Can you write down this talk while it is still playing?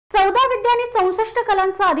आणि 64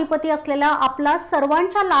 कलांचा अधिपती असलेला आपला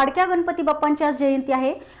सर्वांच्या लाडक्या गणपती बाप्पांची आज जयंती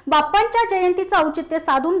आहे। बाप्पांच्या जयंतीचं औचित्य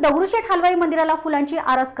साधून दगडूशेठ हलवाई मंदिराला फुलांची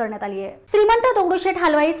आरास करण्यात आली आहे। श्रीमंत दगडूशेठ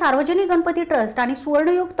हलवाई सार्वजनिक गणपती ट्रस्ट आणि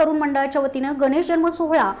सुवर्णयुग तरुण मंडळाच्या वतीने गणेश जन्म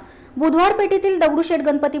सोहळा बुधवार पेठेतील दगडूशेठ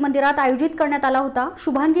गणपती मंदिरात आयोजित करण्यात आला होता।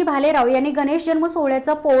 शुभांगी भालेराव यांनी गणेश जन्म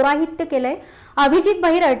सोहळ्याचं पौराहित्य केलंय। अभिजित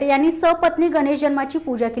बहिरट यांनी सपत्नी गणेश जन्माची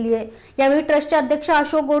पूजा केली आहे। यावेळी ट्रस्टचे अध्यक्ष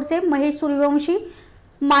अशोक गोडसे, महेश सूर्यवंशी,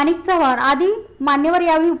 माणिक चव्हाण आदी मान्यवर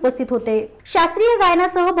यावेळी उपस्थित होते। शास्त्रीय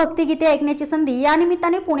गायनासह भक्तिगीते ऐकण्याची संधी या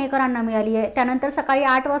निमित्ताने पुणेकरांना मिळाली आहे। त्यानंतर सकाळी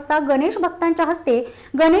 8 वाजता गणेश भक्तांच्या हस्ते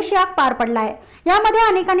गणेश याग पार पडलाय। यामध्ये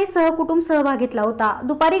अनेकांनी सहकुटुंब सहभाग घेतला होता।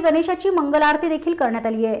 दुपारी गणेशाची मंगल आरती देखील करण्यात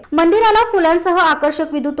आली आहे। मंदिराला फुलांसह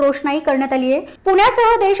आकर्षक विद्युत रोषणाई करण्यात आली आहे।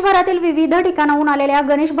 पुण्यासह देशभरातील विविध ठिकाणाहून आलेल्या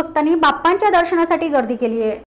गणेश भक्तांनी बाप्पांच्या दर्शनासाठी गर्दी केली आहे।